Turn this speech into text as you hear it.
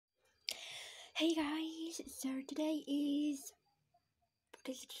Hey guys, so today is, what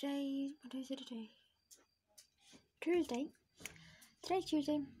is it today? Tuesday. Today's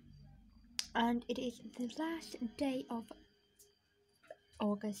Tuesday, and it is the last day of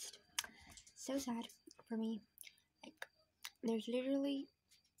August. So sad for me. Like, there's literally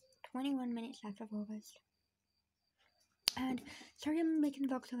 21 minutes left of August. And sorry I'm making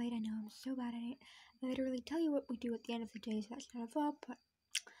the vlog so late, I know I'm so bad at it. I literally tell you what we do at the end of the day, so that's not a vlog, but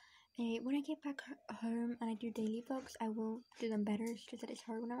anyway, when I get back home and I do daily vlogs, I will do them better. It's just that it's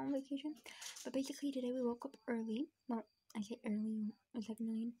hard when I'm on vacation. But basically, today we woke up early. Well, I say early, it was like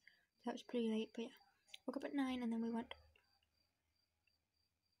 9. So that was pretty late, but yeah. Woke up at 9 and then we went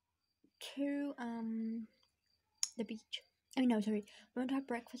to the beach. I mean, no, sorry. We went to have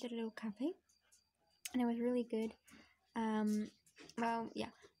breakfast at a little cafe. And it was really good. Well,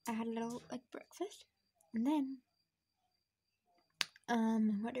 yeah. I had a little, like, breakfast. And then,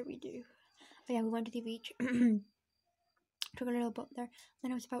 what did we do? Oh yeah, we went to the beach. Took a little boat there.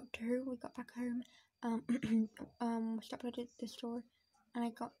 Then it was about 2. We got back home. Stopped at the store, and I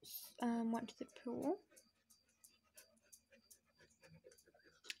got went to the pool.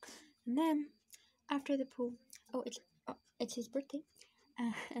 And then after the pool, it's his birthday.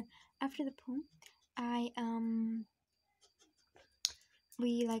 After the pool,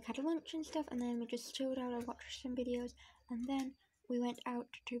 we like had a lunch and stuff, and then we just chilled out. I watched some videos, and then we went out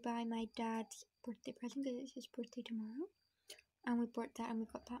to buy my dad's birthday present because it's his birthday tomorrow. And we bought that and we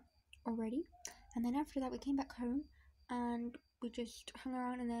got that already. And then after that we came back home and we just hung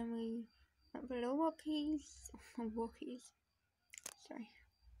around, and then we went for little walkies. Sorry.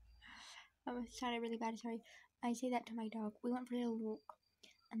 That sounded really bad, sorry. I say that to my dog. We went for a little walk.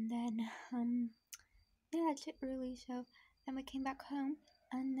 And then yeah, that's it really. So then we came back home,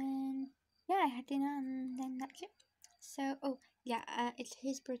 and then yeah, I had dinner, and then that's it. So yeah, it's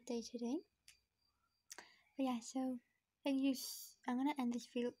his birthday today. But yeah, so thank you. I'm gonna end this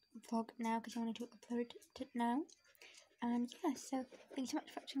vlog now because I wanted to upload it now. And yeah, so thanks so much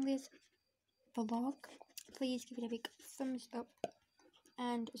for watching this vlog. Please give it a big thumbs up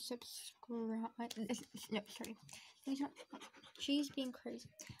and subscribe. No, sorry. Thanks so much. She's being crazy.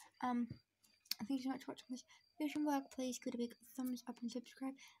 Thanks so much for watching this vacation vlog. Please give it a big thumbs up and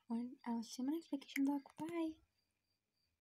subscribe. And I'll see you in my next vacation vlog. Bye.